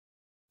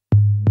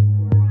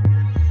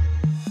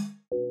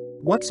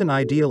What's an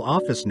ideal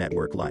office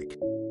network like?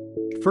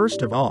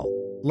 First of all,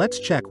 let's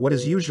check what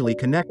is usually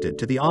connected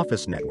to the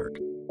office network.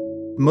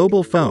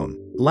 Mobile phone,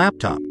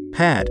 laptop,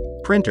 pad,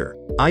 printer,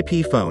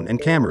 IP phone and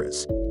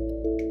cameras.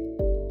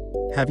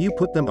 Have you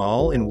put them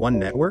all in one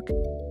network?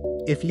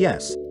 If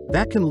yes,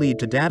 that can lead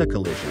to data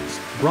collisions,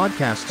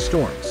 broadcast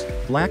storms,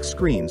 black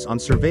screens on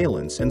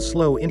surveillance and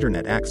slow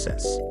internet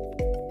access.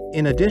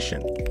 In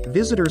addition,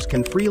 visitors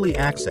can freely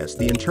access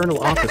the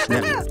internal office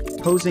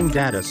network, posing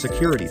data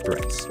security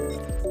threats.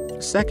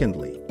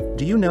 Secondly,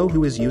 do you know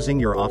who is using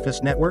your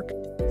office network?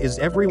 Is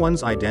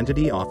everyone's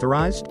identity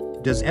authorized?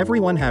 Does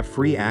everyone have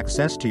free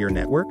access to your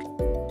network?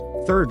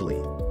 Thirdly,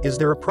 is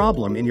there a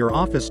problem in your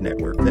office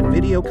network that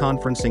video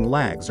conferencing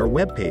lags or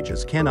web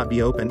pages cannot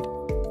be opened?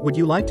 Would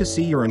you like to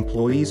see your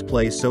employees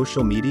play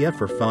social media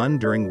for fun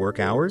during work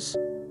hours?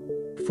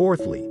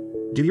 Fourthly,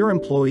 do your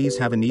employees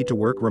have a need to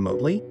work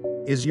remotely?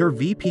 Is your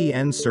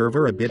VPN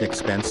server a bit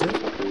expensive?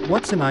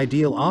 What's an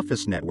ideal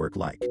office network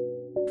like?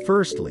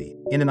 Firstly,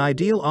 in an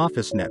ideal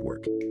office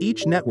network,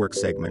 each network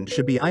segment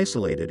should be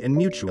isolated and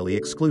mutually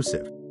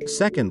exclusive.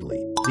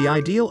 Secondly, the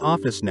ideal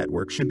office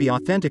network should be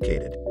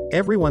authenticated.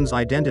 Everyone's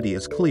identity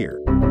is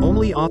clear.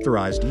 Only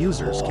authorized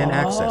users can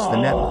access the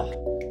network.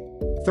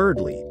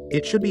 Thirdly,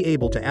 it should be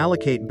able to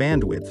allocate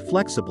bandwidth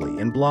flexibly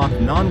and block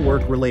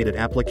non-work related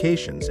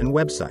applications and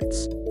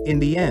websites. In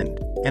the end,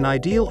 an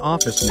ideal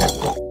office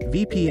network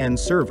VPN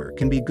server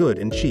can be good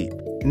and cheap.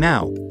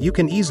 Now, you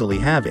can easily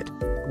have it.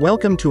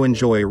 Welcome to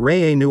enjoy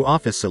Reyee new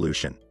office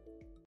solution.